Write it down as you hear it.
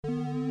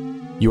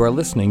You are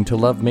listening to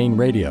Love Maine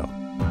Radio,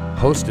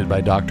 hosted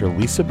by Dr.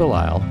 Lisa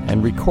Belisle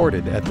and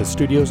recorded at the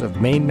studios of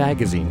Maine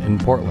Magazine in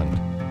Portland.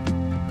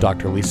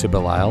 Dr. Lisa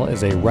Belisle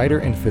is a writer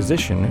and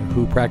physician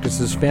who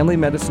practices family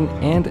medicine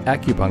and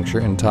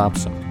acupuncture in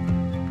Topsom.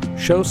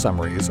 Show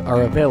summaries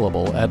are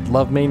available at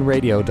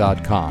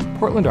lovemaineradio.com.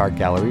 Portland Art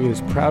Gallery is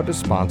proud to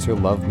sponsor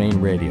Love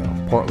Maine Radio.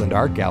 Portland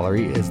Art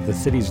Gallery is the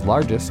city's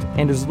largest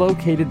and is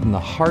located in the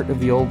heart of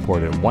the Old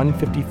Port at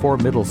 154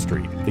 Middle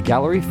Street. The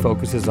gallery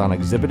focuses on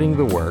exhibiting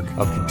the work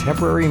of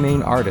contemporary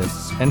Maine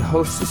artists and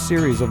hosts a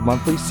series of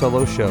monthly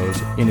solo shows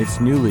in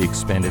its newly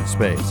expanded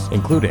space,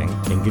 including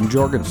Ingun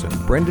Jorgensen,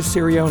 Brenda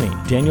Sirioni,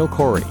 Daniel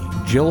Corey,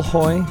 Jill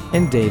Hoy,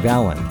 and Dave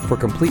Allen. For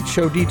complete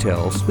show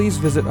details, please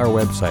visit our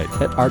website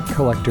at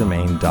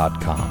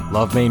artcollectormaine.com.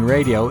 Love Maine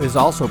Radio is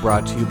also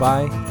brought to you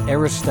by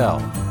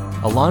Aristelle,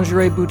 a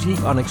lingerie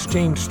boutique on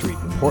Exchange Street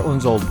in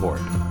Portland's Old Port,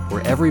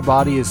 where every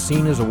body is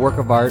seen as a work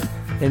of art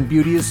and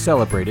beauty is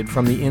celebrated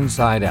from the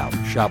inside out.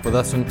 Shop with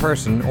us in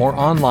person or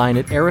online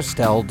at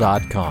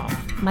aristelle.com.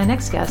 My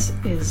next guest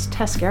is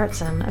Tess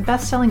Gerritsen, a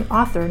best-selling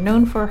author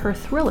known for her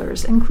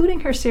thrillers, including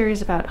her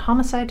series about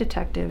homicide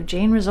detective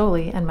Jane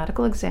Rizzoli and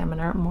medical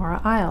examiner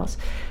Maura Isles,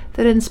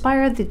 that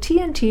inspired the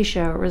TNT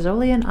show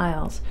Rizzoli and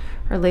Isles.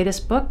 Her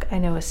latest book, I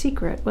Know a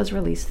Secret, was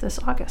released this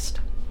August.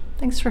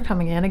 Thanks for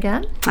coming in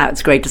again.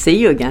 It's great to see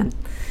you again.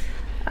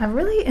 I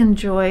really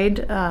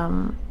enjoyed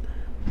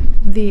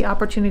the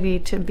opportunity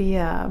to be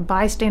a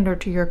bystander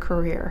to your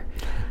career.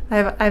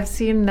 I've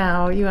seen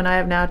now, you and I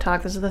have now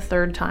talked, this is the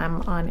third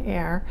time on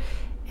air,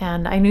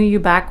 and I knew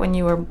you back when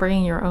you were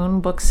bringing your own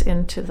books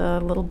into the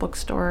little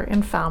bookstore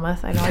in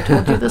Falmouth. I know I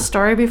told you the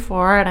story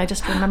before, and I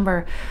just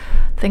remember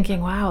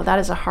thinking, wow, that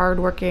is a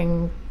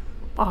hardworking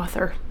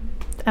author.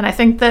 And I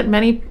think that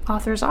many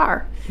authors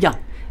are. Yeah.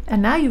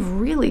 And now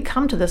you've really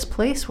come to this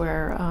place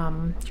where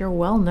you're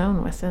well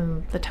known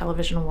within the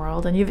television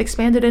world, and you've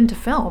expanded into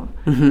film.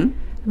 Mm-hmm.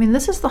 I mean,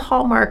 this is the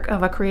hallmark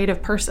of a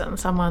creative person,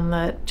 someone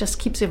that just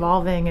keeps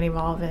evolving and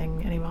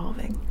evolving and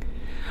evolving.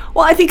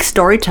 Well, I think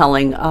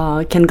storytelling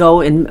can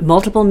go in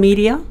multiple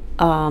media.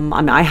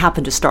 I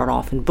happen to start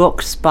off in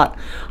books, but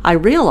I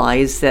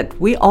realize that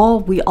we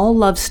all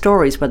love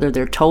stories, whether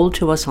they're told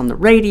to us on the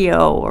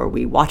radio or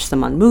we watch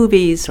them on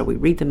movies or we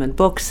read them in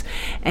books,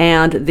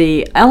 and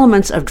the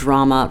elements of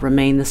drama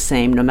remain the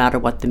same no matter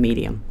what the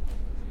medium.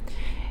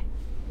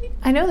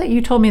 I know that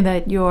you told me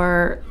that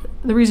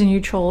the reason you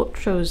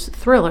chose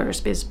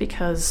thrillers is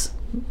because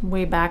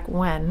way back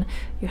when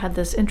you had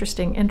this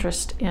interesting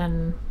interest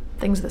in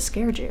things that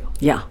scared you.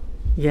 Yeah.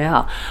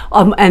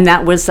 And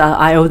that was,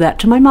 I owe that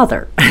to my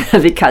mother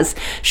because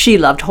she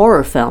loved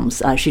horror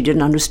films. She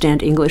didn't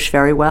understand English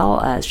very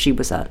well. She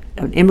was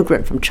an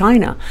immigrant from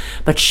China,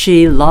 but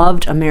she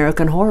loved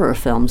American horror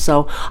films.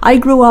 So I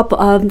grew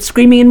up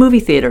screaming in movie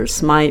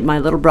theaters. My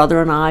little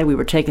brother and I, we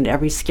were taken to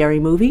every scary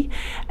movie.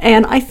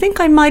 And I think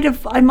I might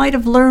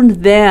have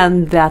learned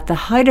then that the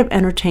height of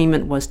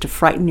entertainment was to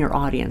frighten your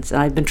audience.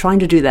 And I've been trying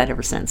to do that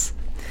ever since.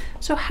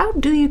 So how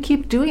do you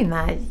keep doing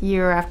that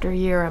year after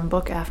year and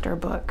book after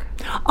book?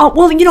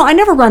 Well, I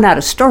never run out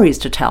of stories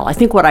to tell. I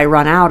think what I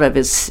run out of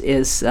is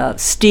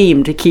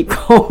steam to keep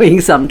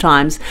going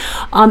sometimes.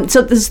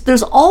 So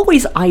there's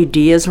always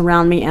ideas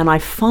around me, and I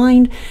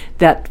find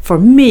that for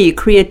me,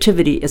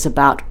 creativity is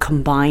about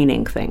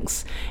combining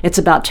things. It's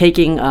about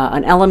taking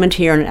an element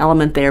here and an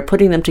element there,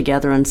 putting them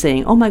together and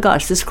saying, oh my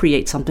gosh, this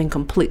creates something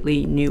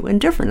completely new and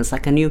different. It's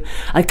like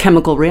a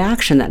chemical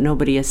reaction that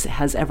nobody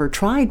has ever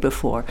tried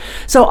before.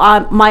 So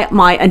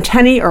my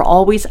antennae are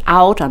always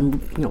out. I'm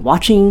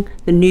watching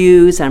the news.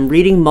 I'm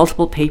reading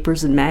multiple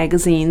papers and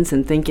magazines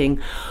and thinking,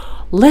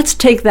 let's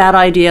take that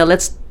idea,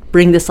 let's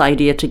bring this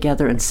idea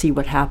together and see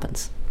what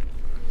happens.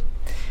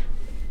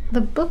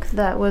 The book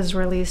that was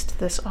released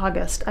this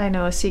August, I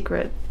Know a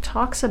Secret,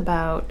 talks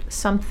about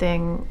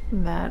something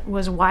that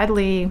was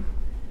widely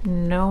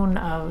known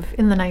of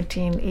in the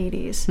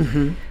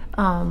 1980s.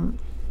 Mm-hmm.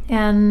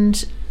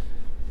 And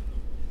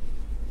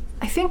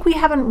I think we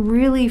haven't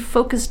really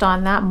focused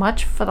on that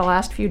much for the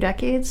last few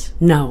decades.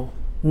 No.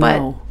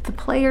 But the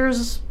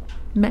players,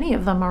 many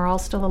of them are all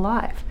still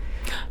alive.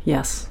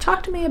 Yes.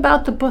 Talk to me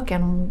about the book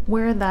and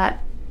where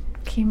that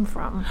came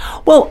from.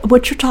 Well,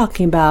 what you're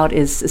talking about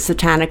is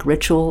satanic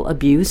ritual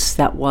abuse.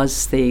 That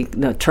was the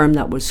term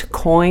that was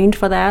coined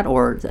for that,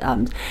 or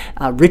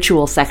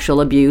ritual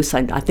sexual abuse.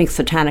 I think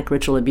satanic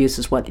ritual abuse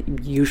is what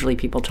usually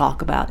people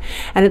talk about.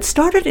 And it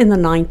started in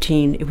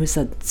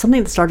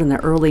something that started in the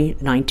early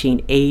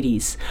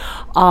 1980s,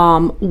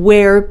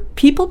 where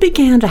people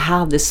began to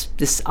have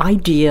this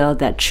idea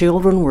that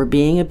children were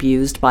being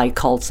abused by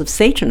cults of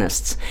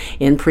Satanists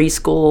in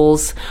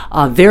preschools,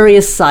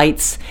 various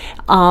sites,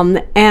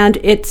 and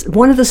it's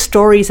one of the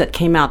stories that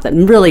came out that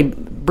really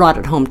brought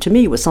it home to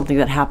me was something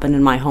that happened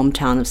in my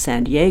hometown of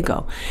San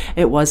Diego.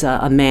 It was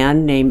a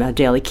man named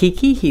Daley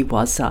Kiki. He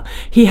was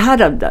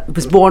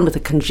born with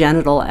a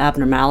congenital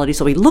abnormality,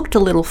 so he looked a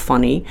little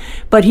funny,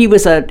 but he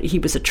was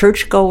a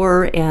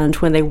churchgoer, and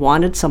when they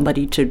wanted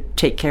somebody to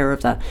take care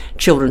of the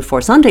children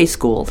for Sunday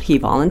school, he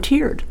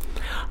volunteered.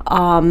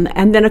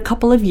 And then a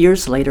couple of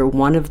years later,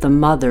 one of the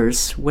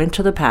mothers went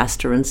to the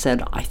pastor and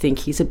said, I think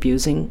he's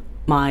abusing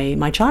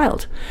my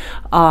child.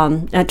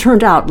 And it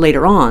turned out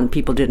later on,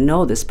 people didn't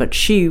know this, but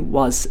she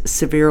was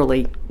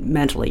severely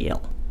mentally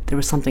ill. There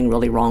was something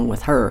really wrong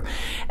with her.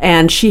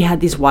 And she had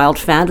these wild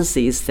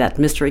fantasies that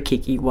Mr.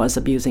 Akiki was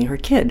abusing her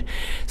kid.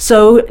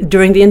 So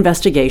during the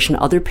investigation,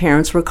 other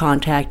parents were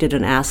contacted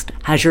and asked,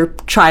 has your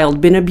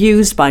child been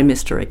abused by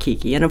Mr.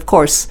 Akiki? And of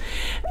course,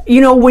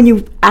 when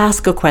you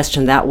ask a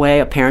question that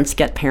way, parents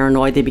get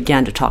paranoid. They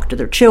began to talk to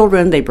their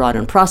children. They brought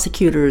in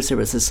prosecutors. There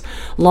was this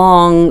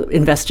long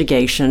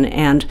investigation.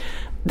 And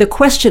the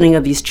questioning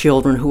of these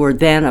children, who were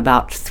then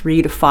about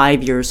 3 to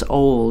 5 years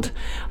old,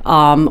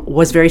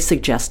 was very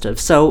suggestive.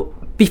 So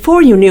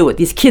before you knew it,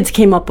 these kids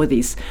came up with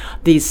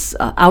these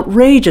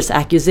outrageous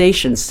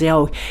accusations.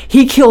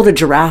 He killed a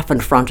giraffe in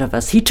front of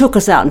us. He took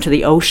us out into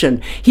the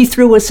ocean. He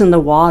threw us in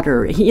the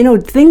water.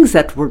 Things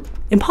that were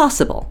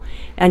impossible.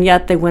 And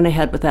yet they went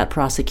ahead with that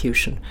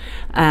prosecution.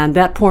 And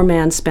that poor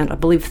man spent, I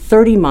believe,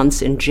 30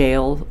 months in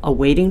jail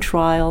awaiting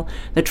trial.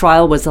 The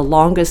trial was the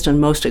longest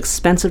and most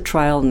expensive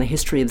trial in the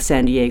history of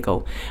San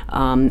Diego.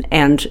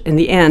 And in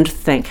the end,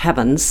 thank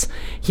heavens,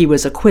 he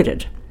was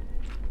acquitted.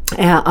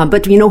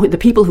 But the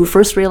people who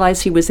first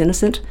realized he was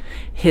innocent?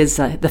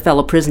 The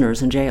fellow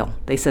prisoners in jail.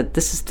 They said,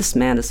 this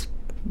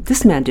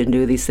man didn't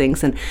do these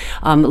things. And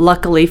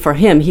luckily for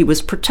him, he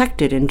was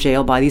protected in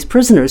jail by these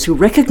prisoners who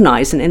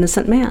recognized an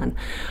innocent man.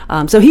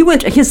 So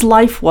his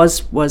life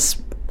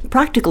was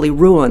practically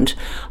ruined,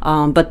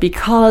 but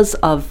because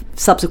of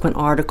subsequent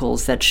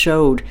articles that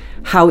showed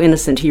how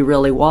innocent he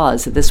really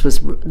was, this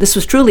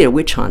was truly a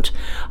witch hunt,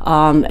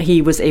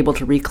 he was able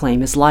to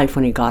reclaim his life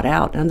when he got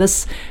out. And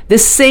this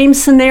same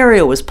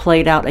scenario was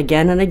played out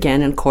again and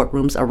again in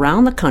courtrooms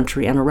around the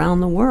country and around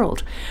the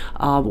world,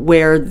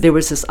 where there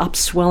was this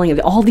upswelling.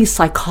 All these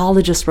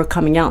psychologists were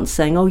coming out and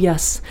saying, oh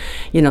yes,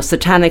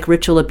 satanic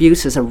ritual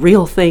abuse is a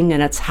real thing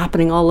and it's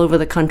happening all over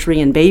the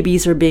country and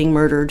babies are being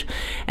murdered.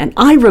 And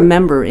I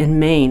remember in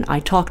Maine,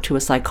 I talked to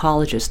a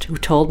psychologist who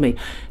told me,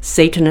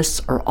 Satanists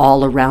are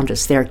all around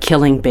us. They're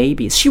killing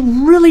babies. She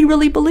really,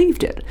 really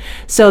believed it.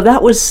 So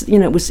that was,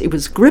 it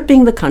was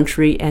gripping the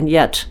country, and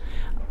yet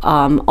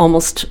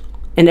almost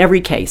in every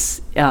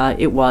case,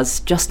 it was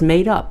just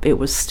made up. It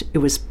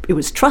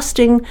was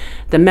trusting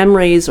the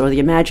memories or the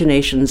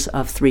imaginations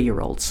of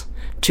 3-year-olds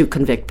to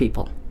convict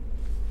people.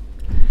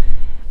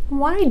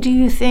 Why do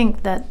you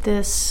think that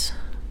this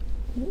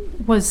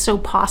was so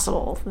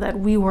possible, that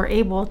we were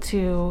able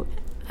to?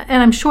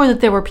 And I'm sure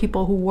that there were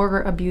people who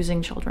were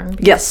abusing children.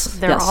 Yes.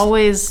 There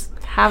always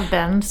have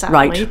been, sadly.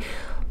 Right.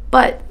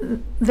 But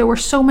there were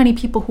so many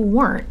people who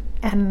weren't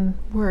and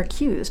were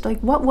accused.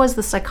 What was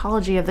the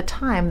psychology of the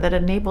time that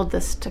enabled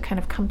this to kind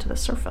of come to the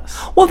surface?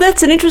 Well,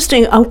 that's an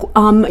interesting,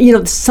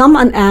 some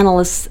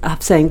analysts are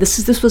saying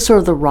this was sort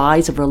of the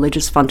rise of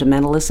religious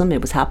fundamentalism.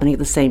 It was happening at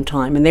the same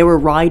time, and they were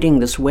riding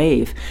this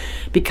wave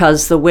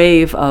because the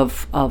wave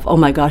of oh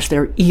my gosh,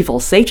 there are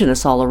evil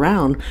Satanists all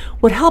around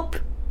would help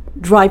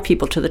drive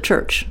people to the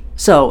church.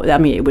 So,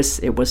 it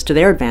was to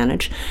their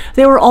advantage.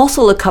 There were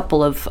also a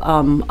couple of,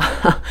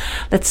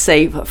 let's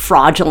say,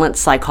 fraudulent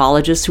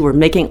psychologists who were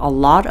making a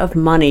lot of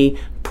money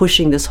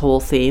pushing this whole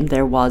theme.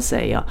 There was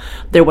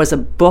a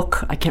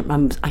book, I can't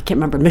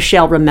remember,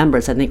 Michelle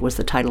Remembers, I think was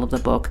the title of the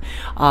book,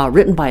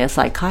 written by a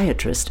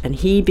psychiatrist, and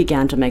he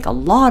began to make a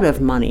lot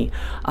of money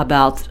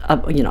about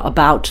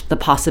the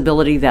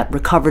possibility that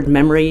recovered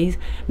memories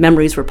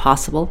were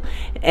possible,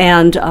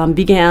 and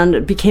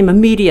became a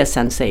media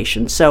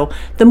sensation. So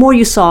the more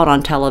you saw it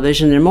on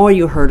television, the more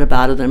you heard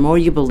about it, the more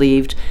you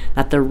believed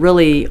that there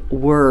really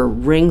were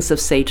rings of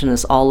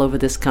Satanists all over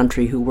this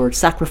country who were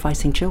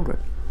sacrificing children.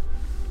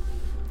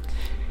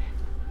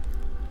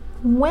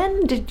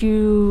 When did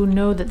you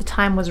know that the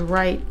time was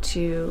right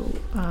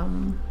to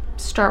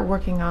start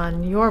working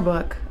on your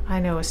book, I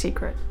Know a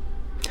Secret?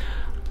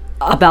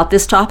 About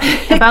this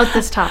topic? About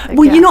this topic,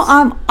 Well,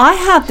 yes. I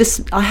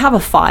have a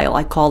file,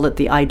 I call it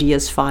the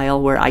ideas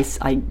file, where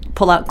I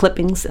pull out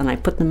clippings and I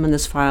put them in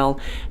this file.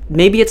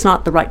 Maybe it's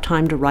not the right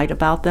time to write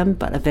about them,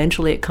 but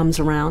eventually it comes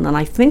around. And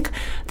I think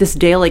this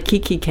Dale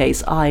Akiki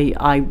case,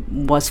 I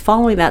was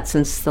following that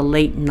since the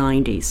late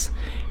 90s.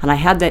 And I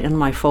had that in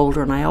my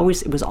folder, and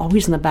it was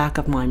always in the back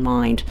of my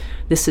mind.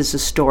 This is a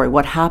story.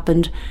 What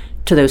happened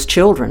to those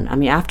children?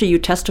 After you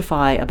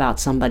testify about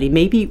somebody,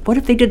 maybe, what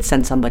if they did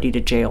send somebody to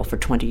jail for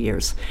 20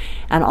 years?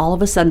 And all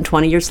of a sudden,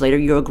 20 years later,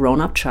 you're a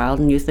grown-up child,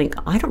 and you think,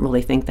 I don't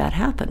really think that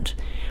happened.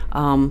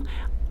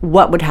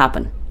 What would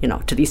happen,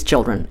 to these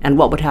children? And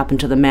what would happen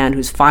to the man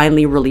who's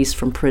finally released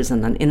from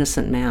prison, an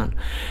innocent man?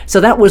 So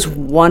that was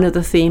one of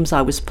the themes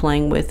I was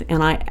playing with,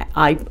 and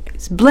I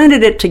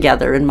blended it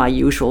together in my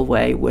usual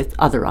way with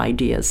other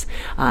ideas.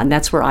 And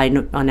that's where I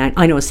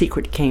Know a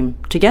Secret came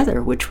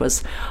together, which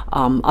was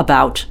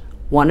about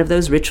one of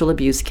those ritual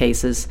abuse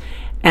cases,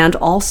 and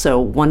also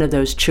one of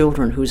those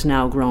children who's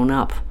now grown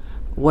up.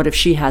 What if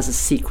she has a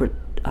secret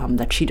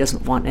that she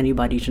doesn't want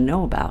anybody to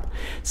know about?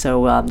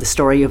 So the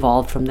story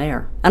evolved from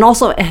the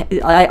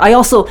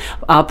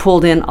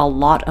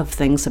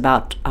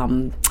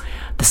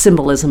the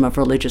symbolism of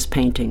religious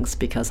paintings,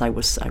 because I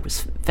was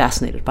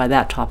fascinated by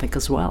that topic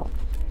as well.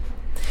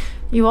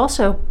 You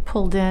also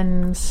pulled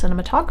in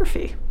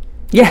cinematography.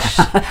 Yes.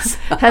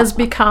 Has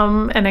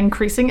become an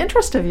increasing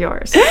interest of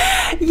yours.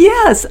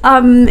 Yes.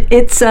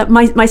 It's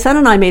my son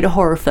and I made a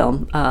horror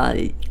film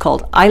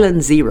called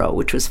Island Zero,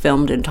 which was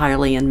filmed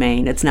entirely in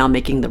Maine. It's now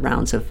making the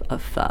rounds of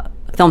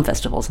film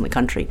festivals in the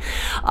country.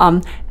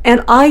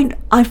 And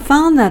I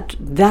found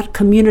that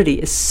community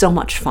is so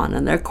much fun,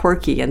 and they're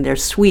quirky and they're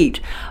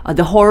sweet.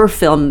 The horror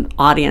film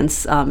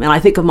audience, and I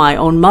think of my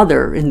own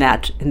mother in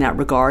that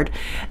regard,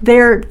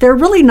 they're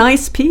really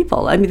nice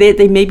people. I mean,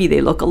 they maybe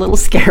they look a little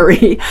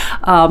scary,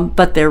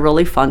 but they're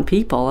really fun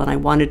people. And I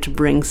wanted to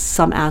bring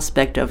some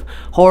aspect of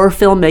horror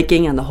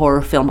filmmaking and the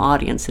horror film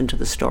audience into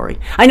the story.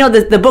 I know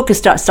that the book is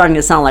starting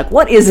to sound like,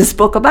 what is this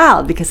book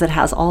about? Because it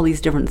has all these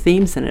different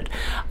themes in it.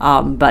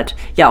 But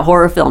yeah,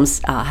 horror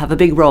films have a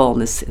big role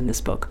in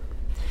this book.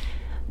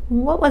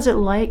 What was it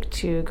like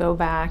to go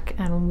back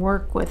and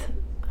work with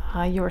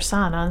your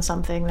son on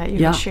something that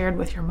you had shared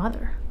with your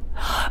mother?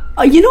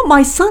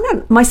 My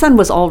son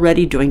was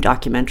already doing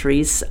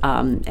documentaries,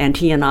 and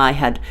he and I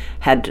had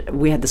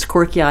this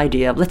quirky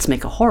idea of, let's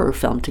make a horror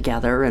film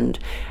together. And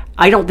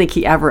I don't think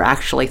he ever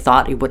actually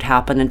thought it would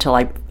happen until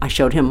I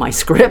showed him my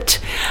script.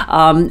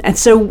 And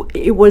so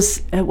it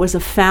was a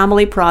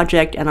family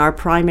project, and our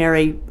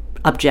primary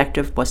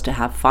objective was to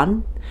have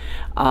fun.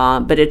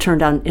 But it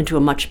turned out into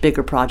a much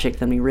bigger project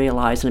than we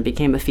realized, and it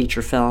became a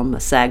feature film, a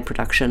SAG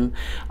production.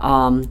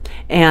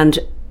 And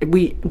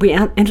we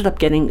ended up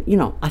getting,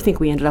 I think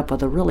we ended up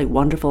with a really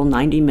wonderful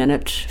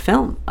 90-minute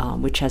film,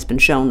 which has been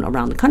shown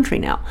around the country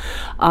now.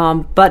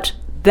 But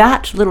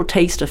that little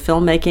taste of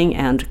filmmaking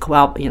and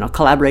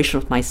collaboration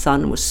with my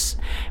son was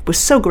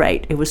so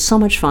great. It was so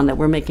much fun that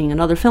we're making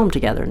another film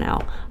together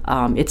now.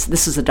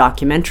 This is a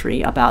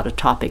documentary about a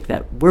topic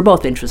that we're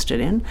both interested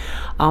in,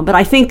 but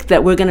I think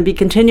that we're going to be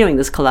continuing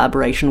this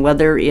collaboration,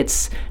 whether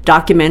it's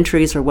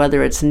documentaries or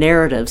whether it's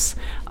narratives,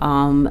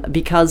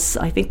 because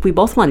I think we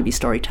both want to be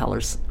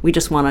storytellers. We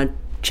just want to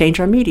change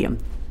our medium.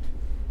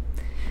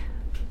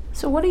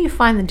 So what do you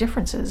find the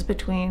differences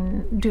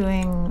between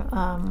doing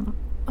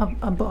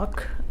a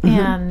book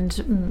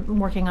and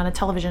working on a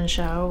television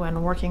show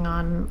and working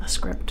on a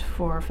script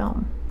for a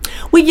film?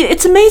 Well,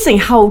 it's amazing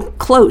how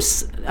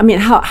close,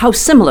 how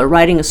similar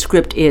writing a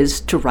script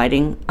is to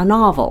writing a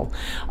novel.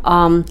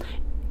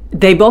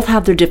 They both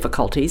have their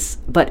difficulties,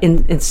 but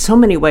in so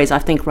many ways, I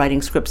think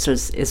writing scripts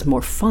is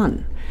more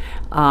fun.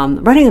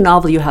 Writing a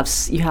novel, you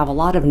have a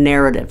lot of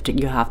narrative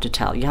you have to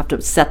tell. You have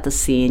to set the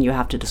scene. You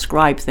have to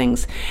describe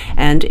things.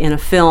 And in a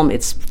film,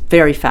 it's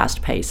very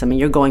fast-paced.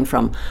 You're going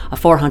from a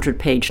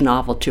 400-page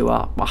novel to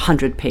a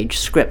 100-page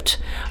script,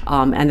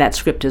 and that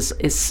script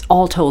is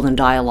all told in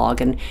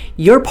dialogue. And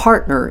your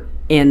partner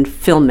in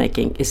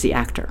filmmaking is the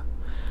actor.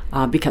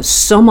 Because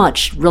so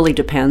much really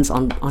depends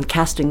on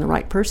casting the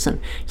right person.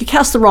 You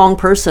cast the wrong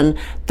person,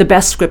 the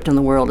best script in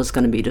the world is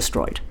going to be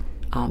destroyed.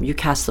 You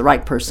cast the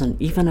right person,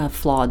 even a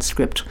flawed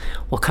script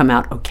will come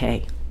out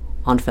okay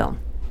on film.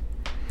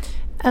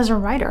 As a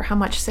writer, how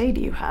much say do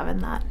you have in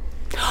that?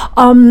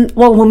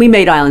 Well, when we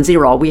made Island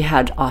Zero, we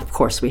had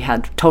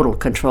total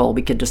control.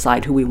 We could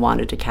decide who we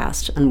wanted to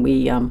cast, and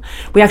we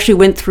actually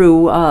went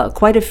through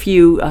quite a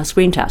few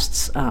screen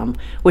tests,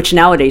 which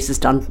nowadays is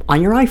done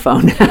on your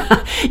iPhone.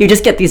 You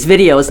just get these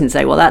videos and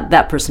say, well,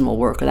 that person will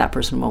work or that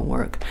person won't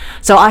work.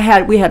 So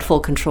we had full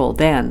control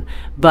then,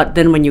 but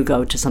then when you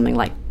go to something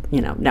like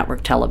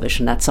network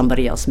television, that's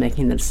somebody else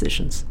making the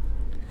decisions.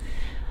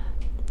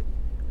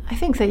 I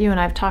think that you and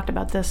I have talked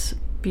about this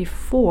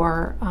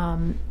before.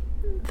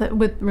 That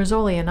with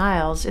Rizzoli and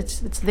Isles,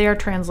 it's their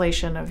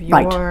translation of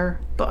your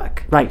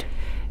book, right?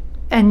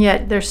 And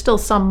yet there's still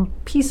some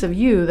piece of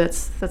you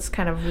that's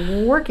kind of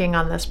working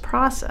on this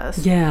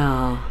process.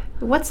 Yeah.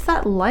 What's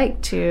that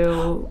like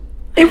to?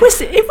 It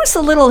was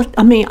a little,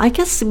 I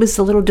guess it was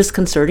a little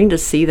disconcerting to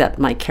see that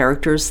my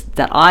characters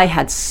that I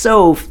had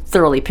so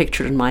thoroughly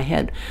pictured in my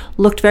head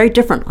looked very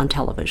different on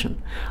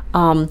television.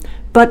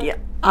 But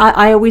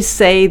I always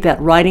say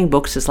that writing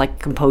books is like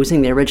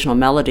composing the original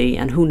melody,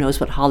 and who knows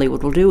what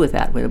Hollywood will do with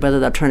that, whether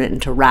they'll turn it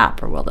into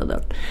rap or whether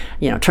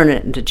they'll turn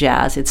it into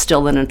jazz. It's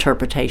still an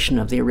interpretation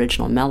of the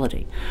original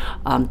melody.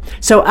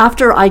 So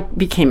after I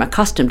became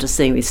accustomed to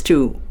seeing these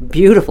two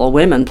beautiful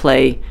women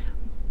play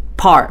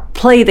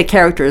the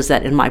characters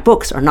that in my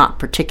books are not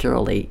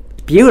particularly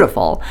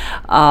beautiful,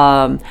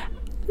 I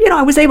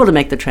was able to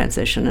make the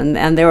transition.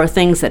 And there are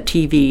things that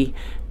TV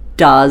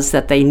does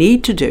that they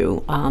need to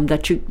do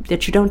that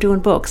you don't do in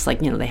books. Like,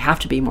 they have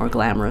to be more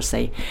glamorous.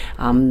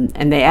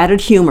 And they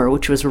added humor,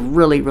 which was a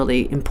really,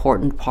 really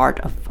important part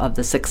of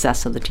the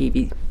success of the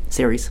TV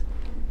series.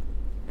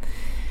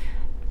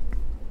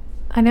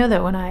 I know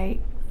that when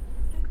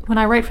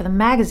I write for the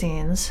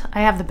magazines,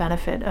 I have the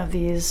benefit of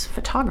these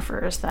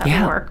photographers that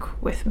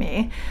work with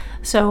me.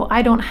 So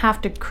I don't have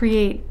to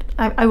create,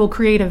 I will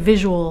create a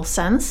visual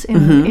sense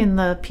in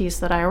the piece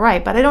that I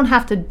write, but I don't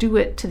have to do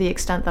it to the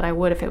extent that I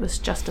would if it was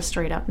just a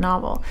straight up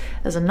novel.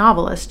 As a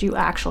novelist, you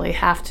actually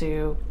have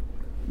to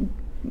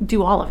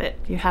do all of it.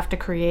 You have to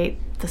create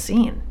the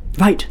scene.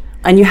 Right.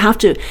 And you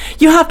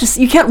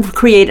can't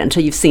create it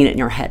until you've seen it in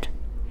your head.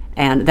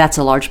 And that's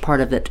a large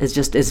part of it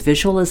is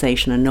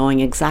visualization and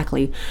knowing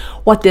exactly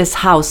what this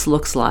house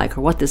looks like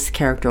or what this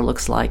character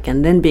looks like,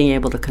 and then being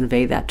able to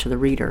convey that to the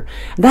reader.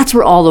 And that's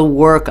where all the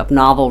work of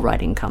novel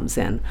writing comes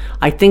in.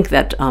 I think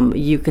that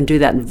you can do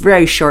that in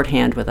very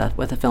shorthand with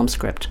a film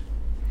script.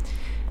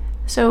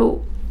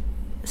 So,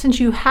 since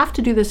you have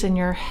to do this in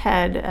your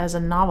head as a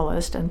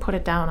novelist and put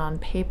it down on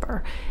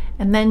paper,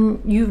 and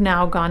then you've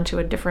now gone to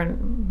a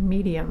different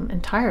medium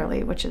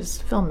entirely, which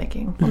is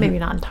filmmaking. Well, maybe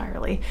not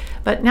entirely,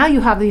 but now you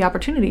have the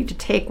opportunity to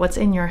take what's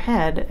in your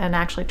head and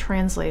actually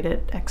translate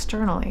it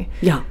externally.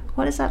 Yeah.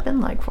 What has that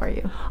been like for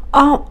you?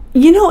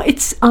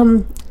 It's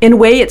in a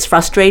way it's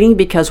frustrating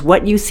because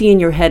what you see in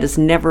your head is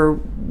never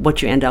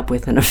what you end up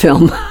with in a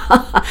film.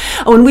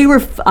 When we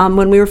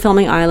were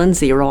filming Island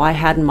Zero, I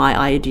had in my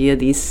idea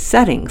these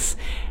settings,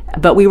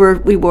 but we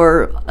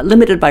were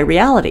limited by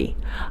reality.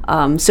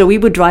 So we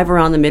would drive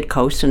around the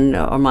mid-coast, and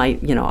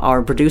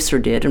our producer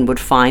did, and would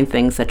find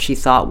things that she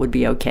thought would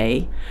be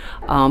okay,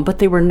 but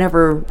they were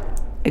never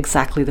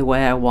exactly the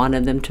way I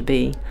wanted them to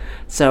be.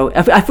 So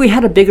if we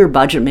had a bigger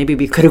budget, maybe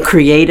we could have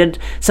created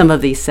some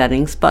of these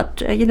settings.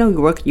 But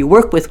you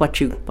work with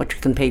what you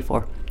can pay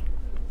for.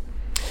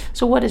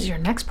 So what does your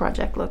next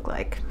project look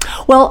like?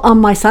 Well,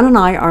 my son and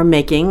I are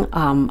making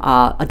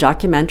a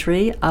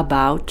documentary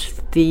about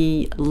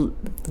the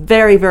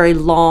very, very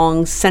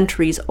long,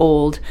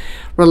 centuries-old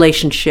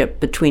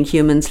relationship between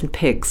humans and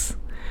pigs.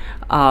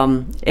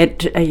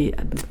 They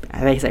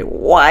say,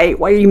 why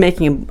are you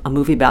making a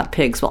movie about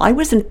pigs? Well, I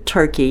was in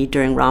Turkey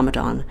during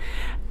Ramadan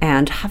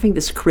and having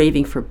this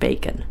craving for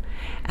bacon.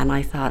 And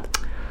I thought,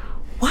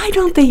 why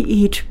don't they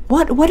eat?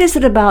 What is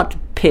it about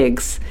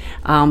pigs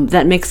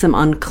that makes them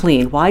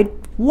unclean?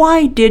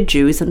 Why did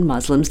Jews and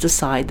Muslims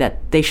decide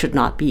that they should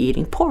not be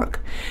eating pork?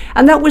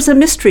 And that was a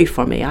mystery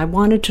for me. I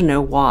wanted to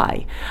know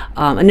why.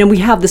 And then we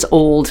have this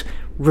old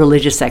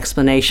religious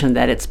explanation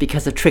that it's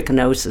because of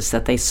trichinosis,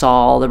 that they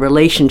saw the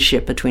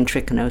relationship between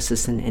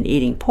trichinosis and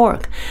eating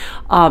pork.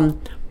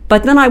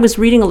 But then I was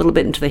reading a little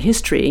bit into the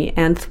history,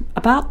 and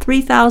about a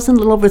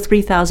little over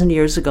 3,000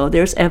 years ago,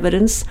 there's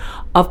evidence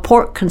of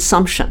pork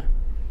consumption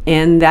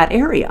in that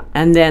area.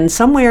 And then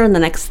somewhere in the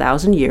next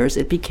 1,000 years,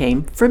 it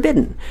became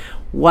forbidden.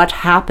 What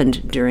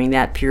happened during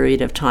that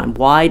period of time?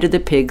 Why did the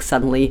pigs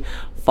suddenly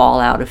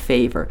fall out of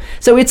favor?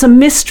 So it's a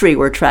mystery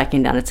we're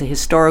tracking down. It's a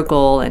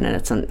historical and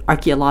it's an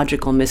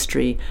archaeological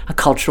mystery, a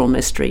cultural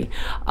mystery.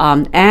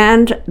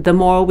 And the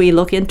more we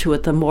look into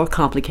it, the more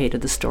complicated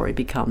the story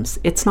becomes.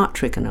 It's not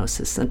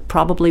trichinosis, and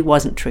probably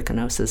wasn't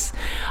trichinosis,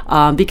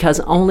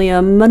 because only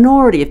a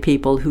minority of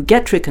people who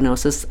get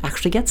trichinosis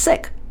actually get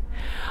sick.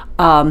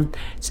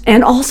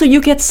 And also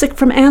you get sick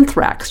from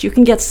anthrax. You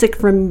can get sick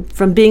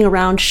from being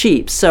around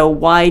sheep. So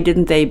why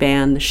didn't they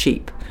ban the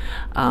sheep?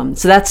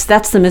 So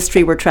that's the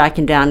mystery we're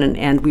tracking down,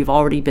 and we've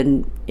already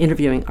been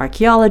interviewing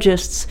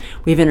archaeologists.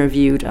 We've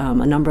interviewed a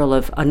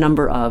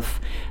number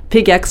of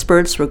pig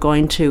experts. We're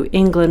going to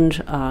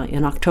England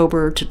in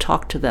October to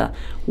talk to the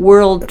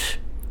world's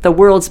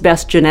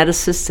best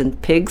geneticists in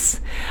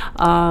pigs.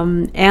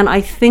 And I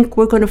think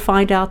we're going to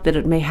find out that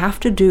it may have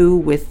to do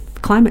with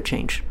climate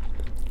change.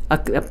 A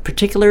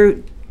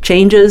particular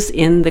changes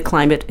in the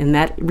climate in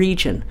that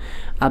region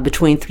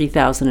between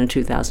 3,000 and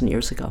 2,000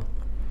 years ago.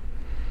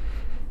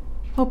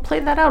 Well, play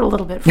that out a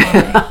little bit for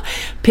me.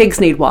 Pigs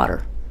need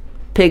water.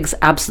 Pigs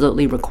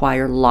absolutely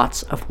require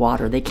lots of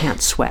water. They can't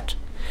sweat.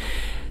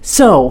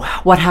 So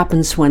what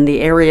happens when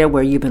the area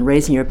where you've been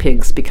raising your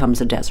pigs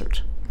becomes a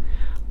desert?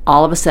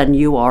 All of a sudden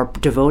you are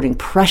devoting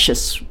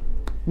precious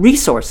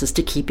resources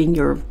to keeping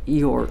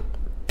your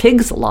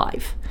pigs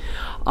alive.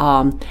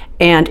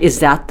 And is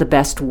that the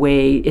best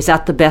way? Is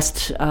that the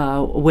best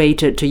way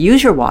to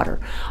use your water?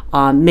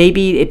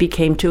 Maybe it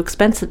became too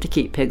expensive to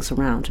keep pigs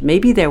around.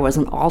 Maybe there was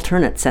an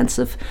alternate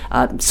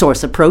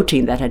source of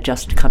protein that had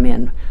just come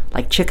in,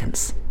 like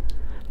chickens.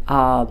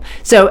 So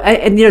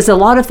there's a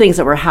lot of things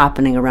that were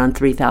happening around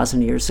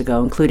 3,000 years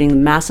ago, including the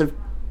massive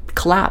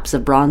collapse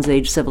of Bronze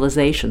Age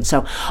civilization.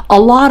 So a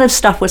lot of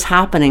stuff was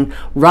happening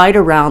right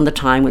around the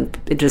time when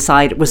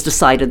it was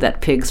decided that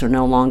pigs are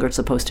no longer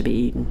supposed to be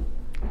eaten.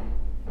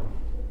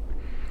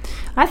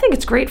 I think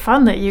it's great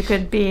fun that you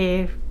could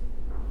be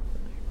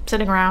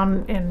sitting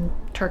around in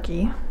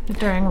Turkey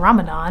during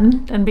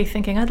Ramadan and be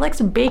thinking, I'd like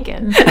some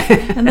bacon.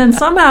 And then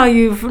somehow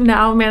you've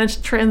now managed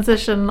to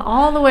transition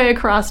all the way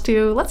across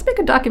to, let's make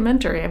a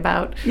documentary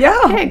about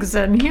pigs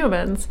and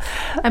humans.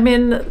 I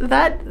mean,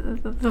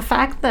 the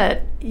fact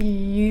that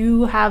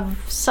you have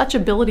such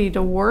ability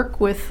to work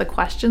with the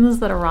questions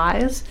that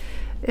arise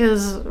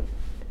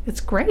it's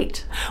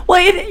great.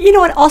 Well,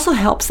 it also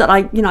helps that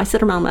I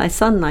sit around with my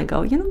son and I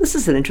go, this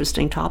is an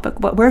interesting topic,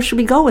 but where should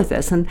we go with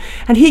this? And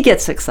he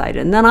gets excited,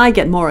 and then I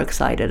get more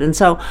excited. And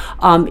so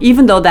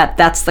even though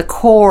that's the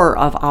core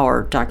of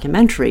our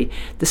documentary,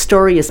 the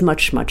story is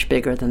much, much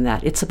bigger than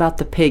that. It's about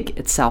the pig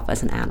itself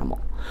as an animal.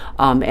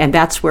 And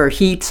that's where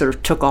he sort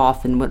of took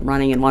off and went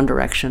running in one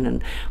direction.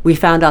 And we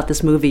found out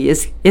this movie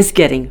is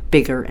getting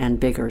bigger and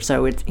bigger.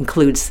 So it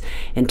includes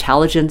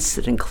intelligence,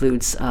 it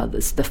includes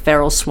the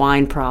feral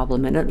swine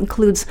problem, and it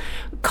includes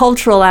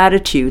cultural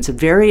attitudes of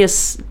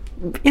various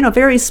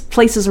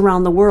places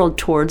around the world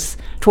towards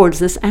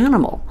this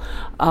animal.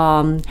 There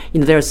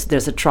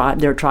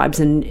are tribes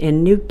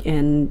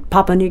in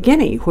Papua New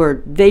Guinea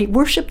where they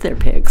worship their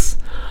pigs.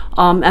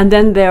 And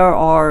then there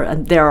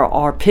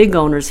are pig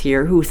owners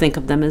here who think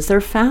of them as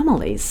their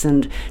families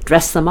and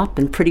dress them up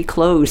in pretty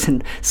clothes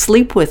and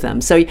sleep with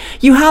them. So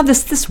you have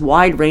this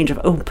wide range of,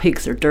 oh,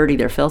 pigs are dirty,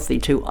 they're filthy,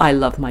 to I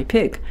love my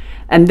pig.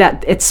 And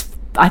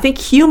I think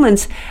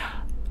humans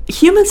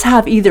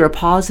have either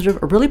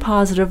a really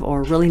positive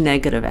or a really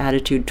negative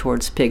attitude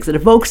towards pigs. It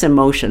evokes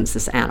emotions,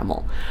 this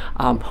animal,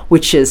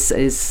 which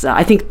is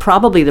I think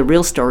probably the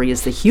real story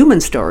is the human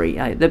story.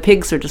 The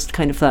pigs are just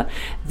kind of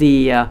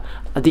the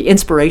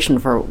inspiration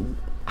for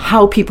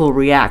how people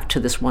react to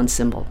this one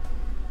symbol.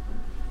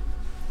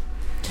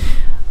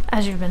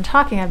 As you've been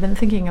talking, I've been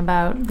thinking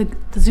about the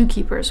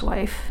Zookeeper's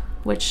Wife,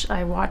 which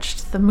I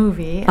watched the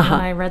movie and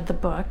I read the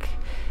book,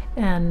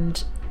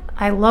 and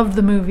I loved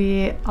the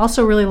movie,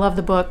 also really loved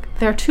the book.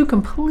 They're two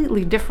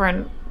completely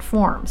different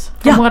forms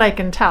from what I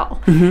can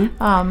tell.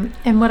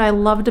 And what I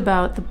loved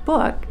about the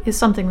book is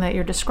something that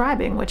you're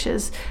describing, which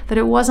is that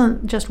it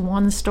wasn't just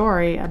one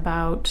story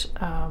about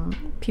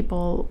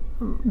people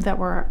that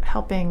were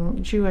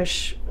helping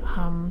Jewish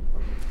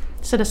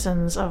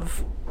citizens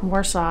of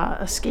Warsaw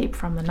escape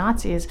from the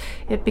Nazis.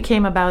 It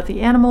became about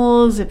the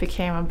animals, it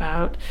became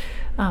about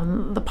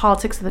the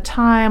politics of the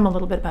time, a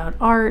little bit about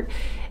art.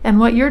 And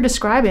what you're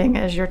describing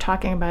as you're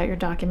talking about your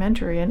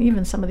documentary, and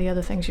even some of the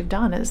other things you've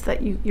done, is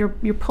that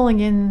you're pulling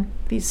in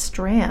these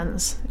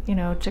strands,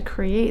 to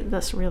create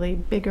this really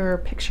bigger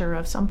picture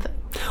of something.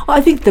 Well,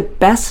 I think the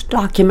best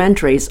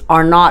documentaries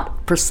are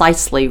not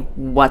precisely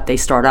what they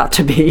start out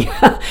to be.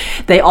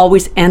 They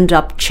always end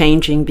up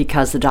changing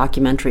because the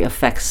documentary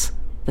affects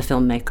the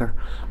filmmaker.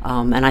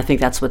 And I think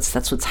that's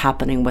what's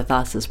happening with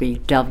us as we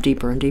delve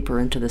deeper and deeper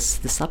into this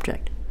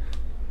subject.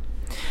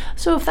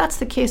 So if that's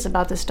the case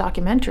about this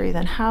documentary,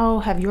 then how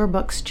have your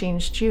books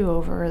changed you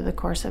over the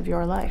course of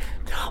your life?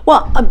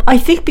 Well, I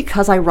think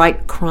because I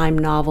write crime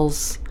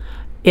novels,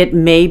 it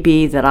may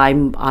be that I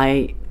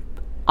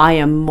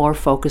am more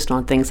focused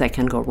on things that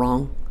can go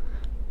wrong.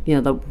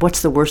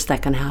 What's the worst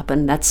that can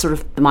happen? That's sort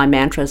of my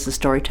mantra as a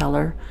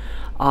storyteller.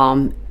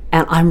 And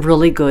I'm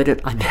really good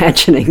at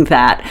imagining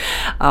that.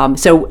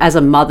 So as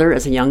a mother,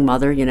 as a young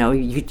mother,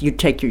 you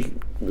take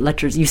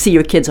you see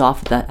your kids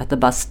off at the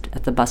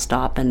bus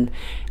stop, and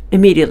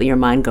immediately your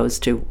mind goes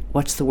to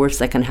what's the worst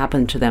that can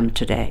happen to them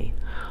today.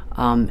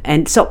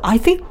 And so I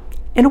think,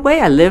 in a way,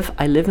 I live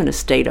in a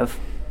state of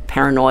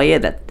paranoia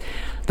that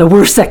the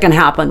worst that can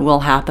happen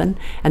will happen,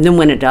 and then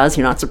when it does,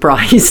 you're not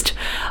surprised.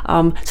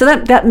 So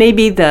that may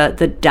be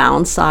the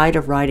downside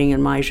of writing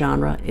in my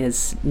genre,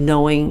 is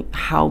knowing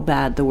how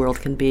bad the world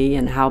can be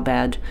and how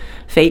bad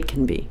fate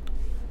can be.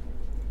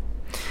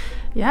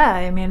 Yeah,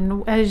 I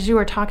mean, as you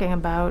were talking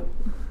about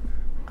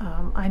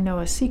I Know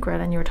a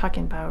Secret, and you were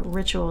talking about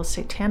ritual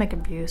satanic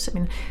abuse, I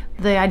mean,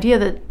 the idea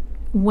that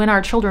when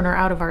our children are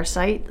out of our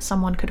sight,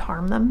 someone could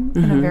harm them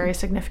in a very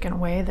significant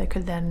way that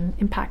could then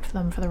impact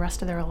them for the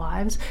rest of their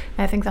lives.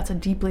 And I think that's a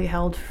deeply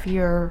held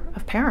fear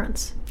of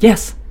parents.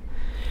 Yes.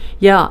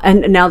 Yeah,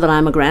 and now that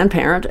I'm a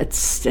grandparent,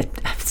 it's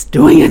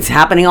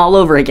happening all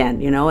over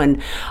again,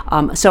 and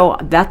so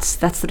that's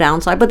the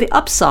downside. But the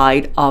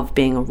upside of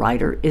being a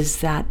writer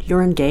is that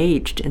you're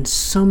engaged in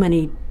so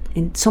many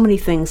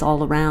things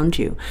all around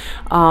you.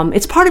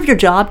 It's part of your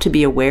job to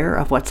be aware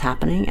of what's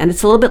happening, and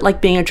it's a little bit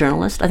like being a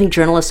journalist. I think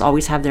journalists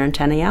always have their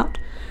antennae out.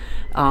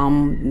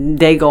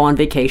 They go on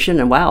vacation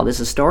and wow, there's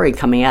a story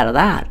coming out of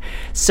that.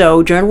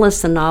 So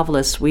journalists and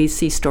novelists, we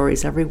see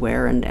stories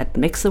everywhere, and it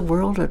makes the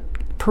world a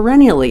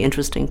perennially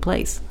interesting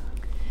place.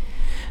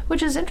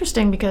 Which is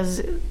interesting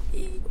because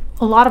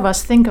a lot of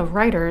us think of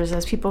writers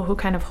as people who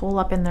kind of hole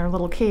up in their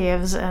little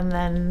caves and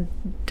then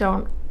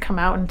don't come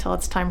out until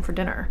it's time for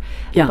dinner.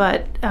 Yeah.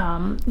 But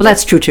well,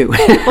 that's true too.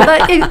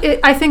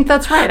 I think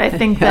that's right. I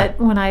think that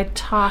when I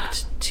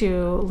talked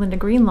to Linda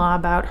Greenlaw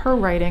about her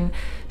writing,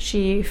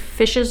 she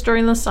fishes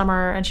during the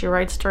summer and she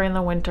writes during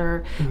the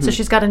winter. So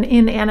she's got an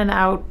in and an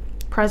out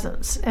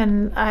presence,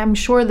 and I'm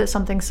sure that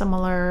something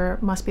similar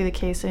must be the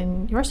case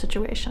in your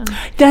situation.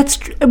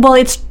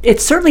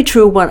 It's certainly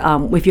true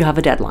if you have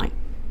a deadline.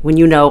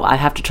 When I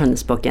have to turn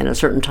this book in at a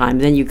certain time,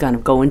 then you kind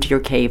of go into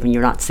your cave and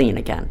you're not seen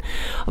again.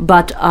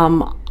 But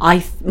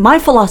my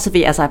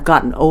philosophy as I've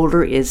gotten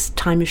older is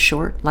time is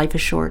short, life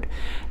is short,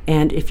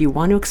 and if you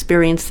want to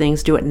experience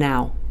things, do it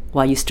now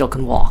while you still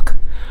can walk.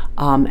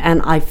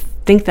 And I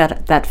think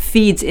that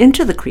feeds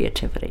into the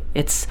creativity.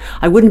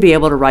 I wouldn't be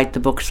able to write the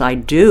books I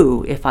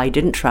do if I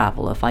didn't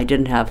travel, if I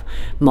didn't have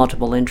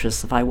multiple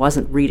interests, if I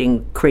wasn't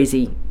reading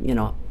crazy,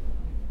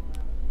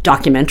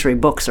 documentary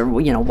books or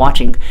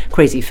watching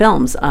crazy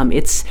films.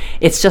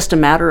 It's just a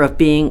matter of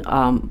being.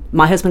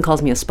 My husband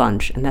calls me a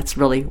sponge, and that's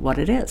really what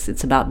it is.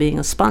 It's about being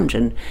a sponge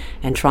and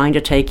trying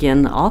to take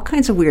in all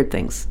kinds of weird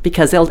things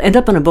because they'll end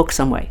up in a book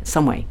some way.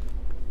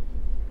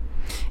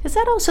 Is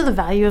that also the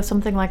value of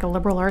something like a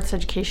liberal arts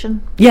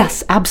education?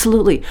 Yes,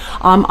 absolutely.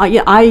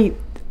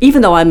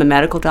 Even though I'm a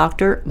medical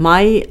doctor,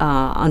 my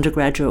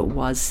undergraduate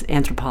was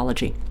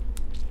anthropology.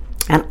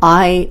 And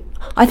I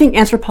think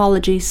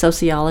anthropology,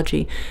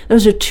 sociology,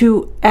 those are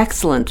two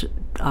excellent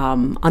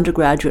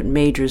undergraduate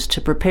majors to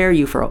prepare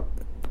you for a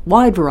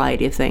wide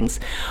variety of things.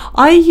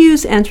 I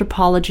use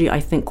anthropology, I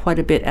think, quite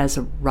a bit as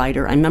a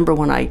writer. I remember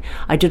when I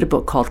did a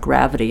book called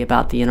Gravity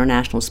about the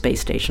International Space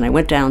Station. I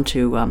went down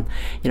to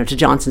to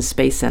Johnson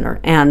Space Center,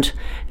 and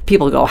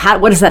people go,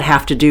 what does that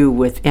have to do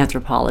with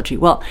anthropology?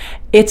 Well,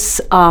 it's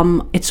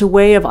a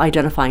way of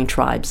identifying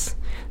tribes.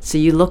 So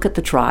you look at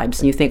the tribes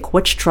and you think,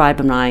 which tribe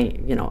am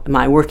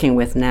I working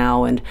with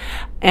now? And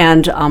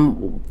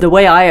the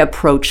way I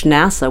approached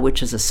NASA,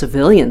 which is a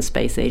civilian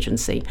space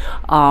agency,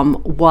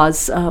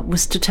 was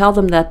to tell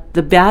them that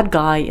the bad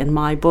guy in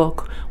my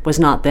book was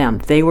not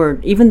them.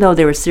 Even though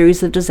they were a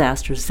series of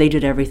disasters, they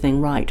did everything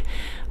right.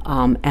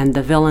 And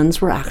the villains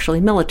were actually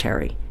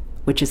military,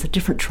 which is a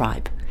different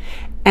tribe.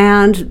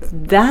 And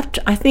that,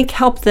 I think,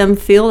 helped them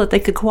feel that they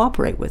could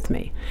cooperate with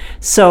me.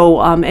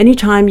 So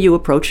anytime you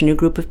approach a new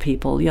group of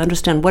people, you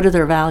understand what are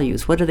their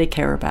values, what do they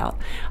care about,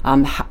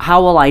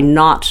 how will I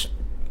not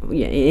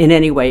in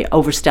any way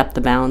overstep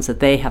the bounds that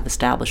they have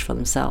established for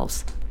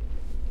themselves.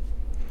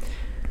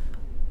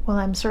 Well,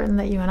 I'm certain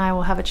that you and I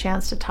will have a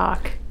chance to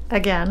talk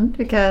again,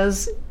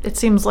 because it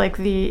seems like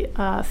the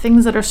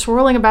things that are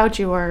swirling about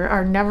you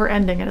are never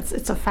ending, and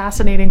it's a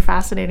fascinating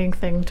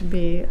thing to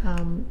be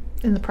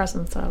in the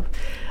presence of.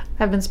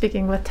 I've been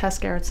speaking with Tess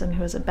Gerritsen,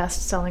 who is a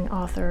best-selling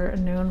author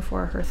known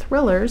for her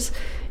thrillers,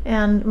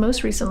 and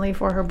most recently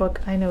for her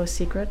book I Know a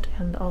Secret,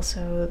 and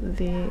also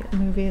the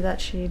movie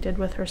that she did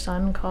with her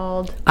son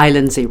called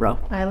Island Zero,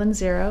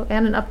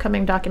 and an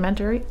upcoming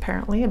documentary,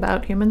 apparently,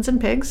 about humans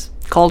and pigs.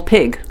 Called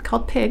Pig.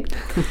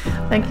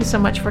 Thank you so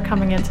much for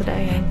coming in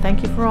today, and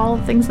thank you for all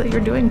the things that you're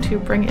doing to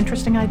bring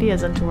interesting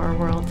ideas into our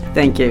world.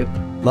 Thank you.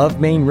 Love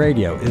Maine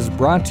Radio is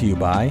brought to you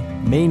by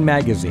Maine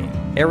Magazine,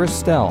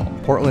 Aristel,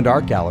 Portland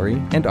Art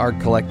Gallery, and Art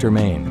Collector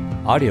Maine.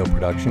 Audio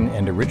production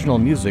and original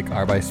music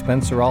are by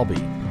Spencer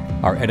Albee.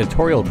 Our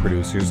editorial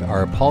producers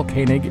are Paul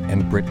Koenig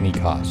and Brittany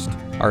Cost.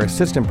 Our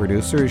assistant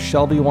producer is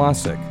Shelby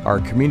Wasick. Our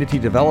community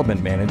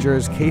development manager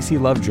is Casey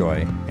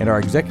Lovejoy. And our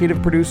executive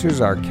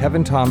producers are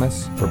Kevin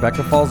Thomas,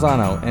 Rebecca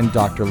Falzano, and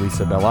Dr.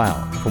 Lisa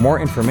Belisle. For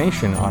more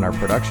information on our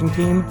production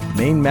team,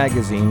 Maine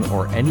Magazine,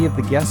 or any of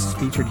the guests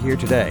featured here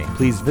today,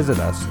 please visit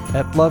us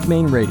at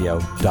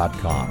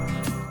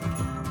lovemaineradio.com.